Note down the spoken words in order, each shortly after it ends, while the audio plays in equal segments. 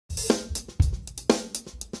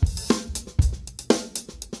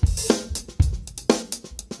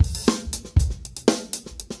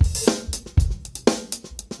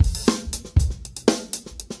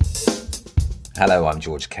Hello, I'm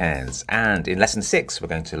George Cairns, and in lesson 6 we're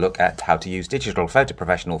going to look at how to use Digital Photo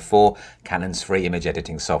Professional for Canon's free image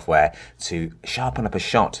editing software to sharpen up a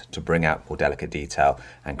shot to bring out more delicate detail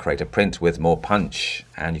and create a print with more punch.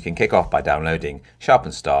 And you can kick off by downloading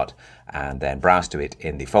Sharpen Start and then browse to it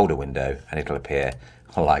in the folder window, and it'll appear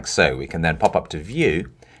like so. We can then pop up to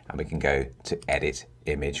View and we can go to Edit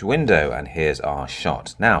Image Window, and here's our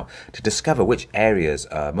shot. Now, to discover which areas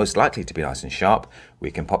are most likely to be nice and sharp, we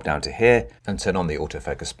can pop down to here and turn on the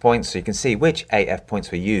autofocus points so you can see which AF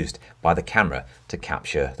points were used by the camera to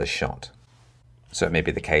capture the shot. So it may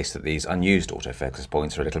be the case that these unused autofocus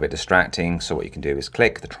points are a little bit distracting, so what you can do is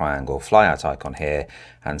click the triangle flyout icon here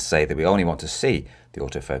and say that we only want to see the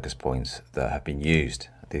autofocus points that have been used,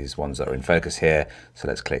 these ones that are in focus here. So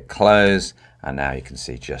let's click close, and now you can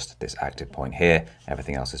see just this active point here.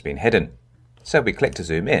 Everything else has been hidden. So if we click to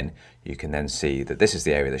zoom in, you can then see that this is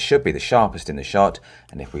the area that should be the sharpest in the shot,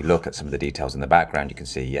 and if we look at some of the details in the background, you can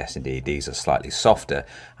see, yes indeed, these are slightly softer,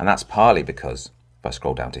 and that's partly because if I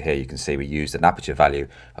scroll down to here, you can see we used an aperture value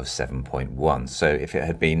of 7.1. So if it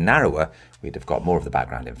had been narrower, we'd have got more of the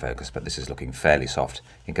background in focus, but this is looking fairly soft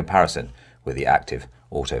in comparison with the active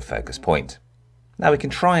autofocus point. Now we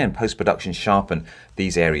can try and post-production sharpen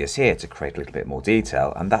these areas here to create a little bit more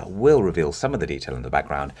detail, and that will reveal some of the detail in the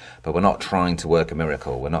background, but we're not trying to work a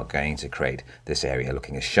miracle. We're not going to create this area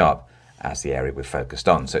looking as sharp as the area we've focused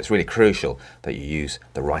on. So it's really crucial that you use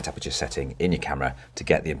the right aperture setting in your camera to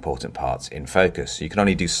get the important parts in focus. So you can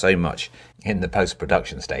only do so much in the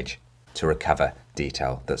post-production stage to recover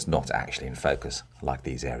detail that's not actually in focus, like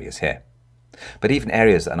these areas here. But even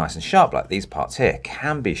areas that are nice and sharp, like these parts here,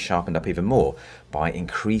 can be sharpened up even more by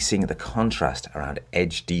increasing the contrast around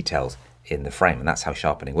edge details in the frame, and that's how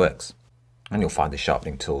sharpening works. And you'll find the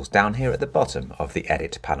sharpening tools down here at the bottom of the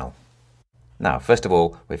Edit panel. Now, first of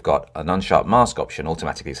all, we've got an Unsharp mask option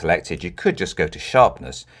automatically selected. You could just go to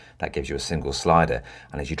Sharpness. That gives you a single slider,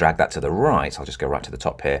 and as you drag that to the right, I'll just go right to the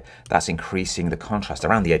top here, that's increasing the contrast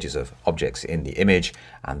around the edges of objects in the image,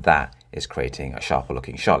 and that is creating a sharper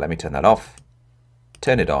looking shot. Let me turn that off,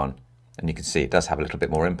 turn it on, and you can see it does have a little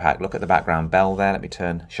bit more impact. Look at the background bell there. Let me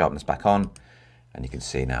turn sharpness back on, and you can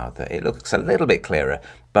see now that it looks a little bit clearer,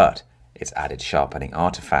 but it's added sharpening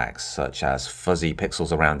artifacts such as fuzzy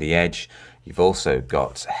pixels around the edge. You've also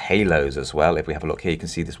got halos as well. If we have a look here, you can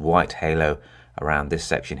see this white halo around this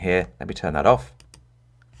section here. Let me turn that off.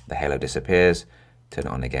 The halo disappears. Turn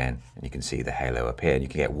it on again, and you can see the halo appear. And you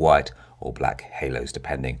can get white or black halos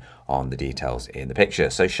depending on the details in the picture.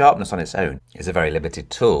 So sharpness on its own is a very limited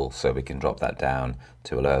tool, so we can drop that down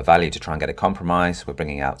to a lower value to try and get a compromise. We're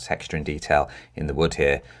bringing out texture and detail in the wood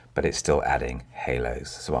here, but it's still adding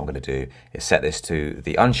halos. So what I'm going to do is set this to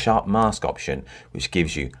the Unsharp mask option, which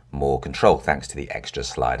gives you more control thanks to the extra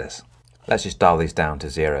sliders. Let's just dial these down to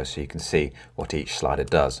 0 so you can see what each slider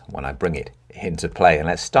does when I bring it into play. And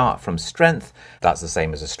let's start from strength. That's the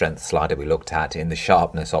same as the strength slider we looked at in the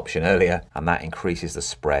sharpness option earlier, and that increases the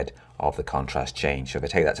spread of the contrast change. So if I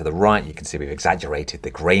take that to the right, you can see we've exaggerated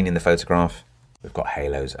the grain in the photograph. We've got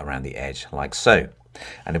halos around the edge like so.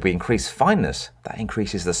 And if we increase fineness, that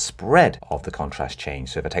increases the spread of the contrast change.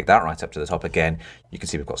 So if I take that right up to the top again, you can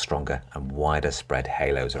see we've got stronger and wider spread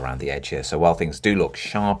halos around the edge here. So while things do look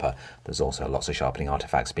sharper, there's also lots of sharpening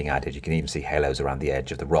artifacts being added. You can even see halos around the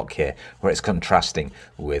edge of the rock here, where it's contrasting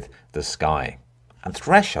with the sky. And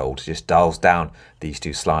threshold just dials down these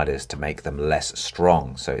two sliders to make them less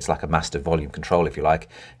strong. So it's like a master volume control, if you like.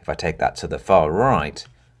 If I take that to the far right,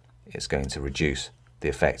 it's going to reduce the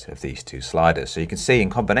effect of these two sliders. So you can see in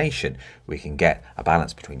combination we can get a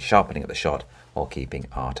balance between sharpening at the shot while keeping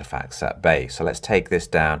artifacts at bay. So let's take this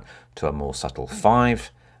down to a more subtle 5.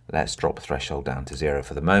 Let's drop threshold down to 0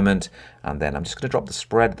 for the moment, and then I'm just going to drop the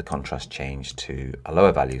spread of the contrast change to a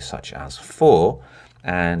lower value such as 4.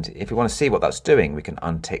 And if we want to see what that's doing, we can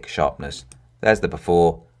untick sharpness. There's the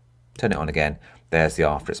before, turn it on again. There's the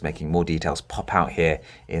after. It's making more details pop out here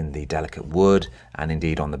in the delicate wood and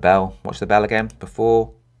indeed on the bell. Watch the bell again.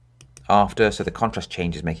 Before, after. So the contrast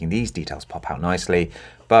change is making these details pop out nicely,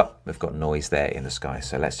 but we've got noise there in the sky.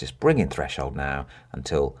 So let's just bring in threshold now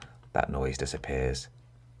until that noise disappears.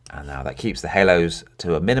 And now that keeps the halos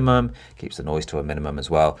to a minimum, keeps the noise to a minimum as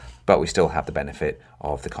well, but we still have the benefit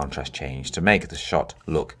of the contrast change to make the shot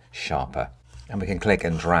look sharper. And we can click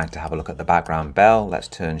and drag to have a look at the background bell. Let's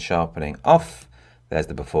turn sharpening off. There's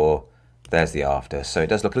the before, there's the after. So it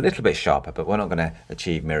does look a little bit sharper, but we're not going to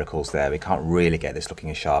achieve miracles there. We can't really get this looking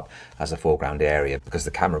as sharp as the foreground area because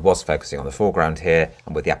the camera was focusing on the foreground here,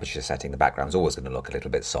 and with the aperture setting, the background's always going to look a little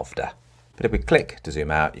bit softer. But if we click to zoom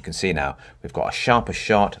out, you can see now we've got a sharper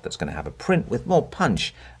shot that's going to have a print with more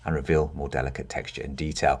punch and reveal more delicate texture and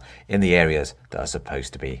detail in the areas that are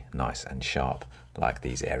supposed to be nice and sharp, like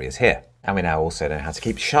these areas here. And we now also know how to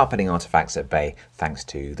keep sharpening artifacts at bay thanks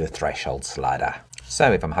to the threshold slider.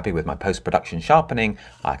 So if I'm happy with my post-production sharpening,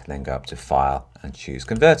 I can then go up to File and choose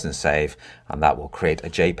Convert and Save, and that will create a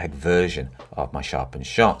JPEG version of my sharpened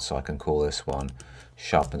shot. So I can call this one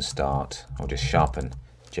Sharpen Start, or just Sharpen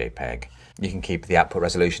JPEG. You can keep the output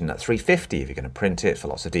resolution at 350 if you're going to print it for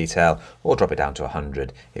lots of detail, or drop it down to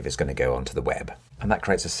 100 if it's going to go onto the web. And that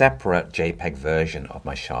creates a separate JPEG version of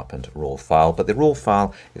my sharpened RAW file, but the RAW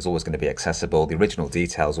file is always going to be accessible. The original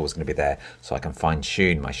detail is always going to be there, so I can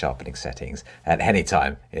fine-tune my sharpening settings at any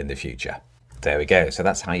time in the future. There we go. So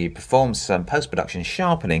that's how you perform some post-production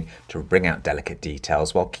sharpening to bring out delicate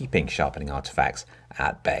details while keeping sharpening artifacts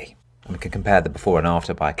at bay. And we can compare the before and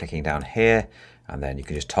after by clicking down here, and then you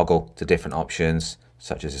can just toggle to different options,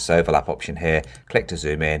 such as this overlap option here. Click to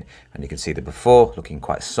zoom in, and you can see the before looking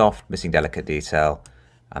quite soft, missing delicate detail,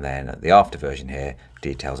 and then the after version here,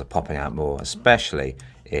 details are popping out more, especially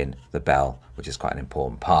in the bell, which is quite an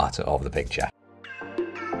important part of the picture.